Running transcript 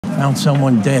Found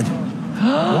someone dead.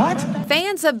 What?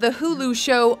 Fans of the Hulu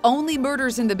show Only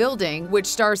Murders in the Building, which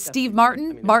stars Steve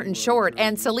Martin, Martin Short,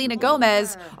 and Selena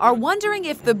Gomez, are wondering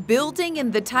if the building in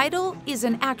the title is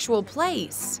an actual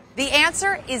place. The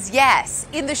answer is yes.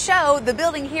 In the show, the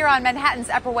building here on Manhattan's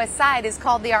Upper West Side is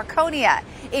called the Arconia.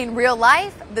 In real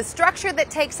life, the structure that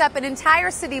takes up an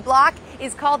entire city block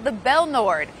is called the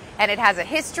Belnord, and it has a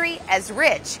history as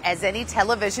rich as any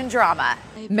television drama.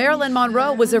 Marilyn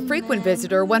Monroe was a frequent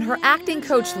visitor when her acting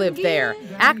coach lived there.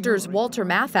 Actors Walter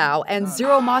Matthau and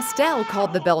Zero Mostel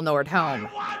called the Belnord home.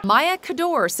 Maya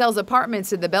Kador sells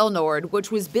apartments in the Belnord, which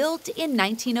was built in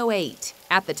 1908.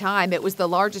 At the time, it was the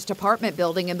largest apartment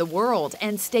building in the world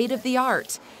and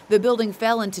state-of-the-art. The building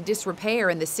fell into disrepair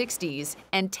in the 60s,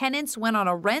 and tenants went on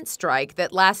a rent strike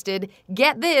that lasted,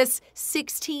 get this,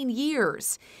 16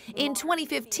 years. In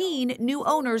 2015, new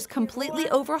owners completely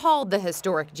overhauled the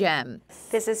historic gem.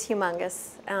 This is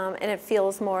humongous, and it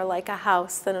feels more like a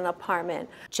house than an apartment.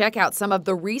 Check out some of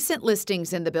the recent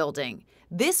listings in the building.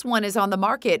 This one is on the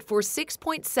market for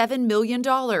 $6.7 million.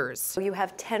 You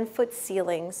have 10-foot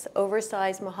ceilings,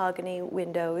 oversized mahogany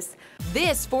windows.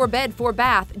 This 4-bed,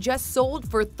 4-bath just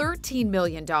sold for $13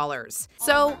 million.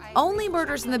 So, Only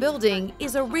Murders in the Building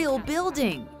is a real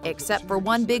building, except for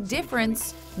one big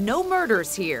difference: no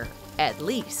murders here, at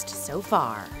least so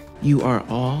far. You are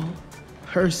all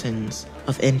persons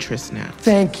of interest now.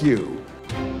 Thank you.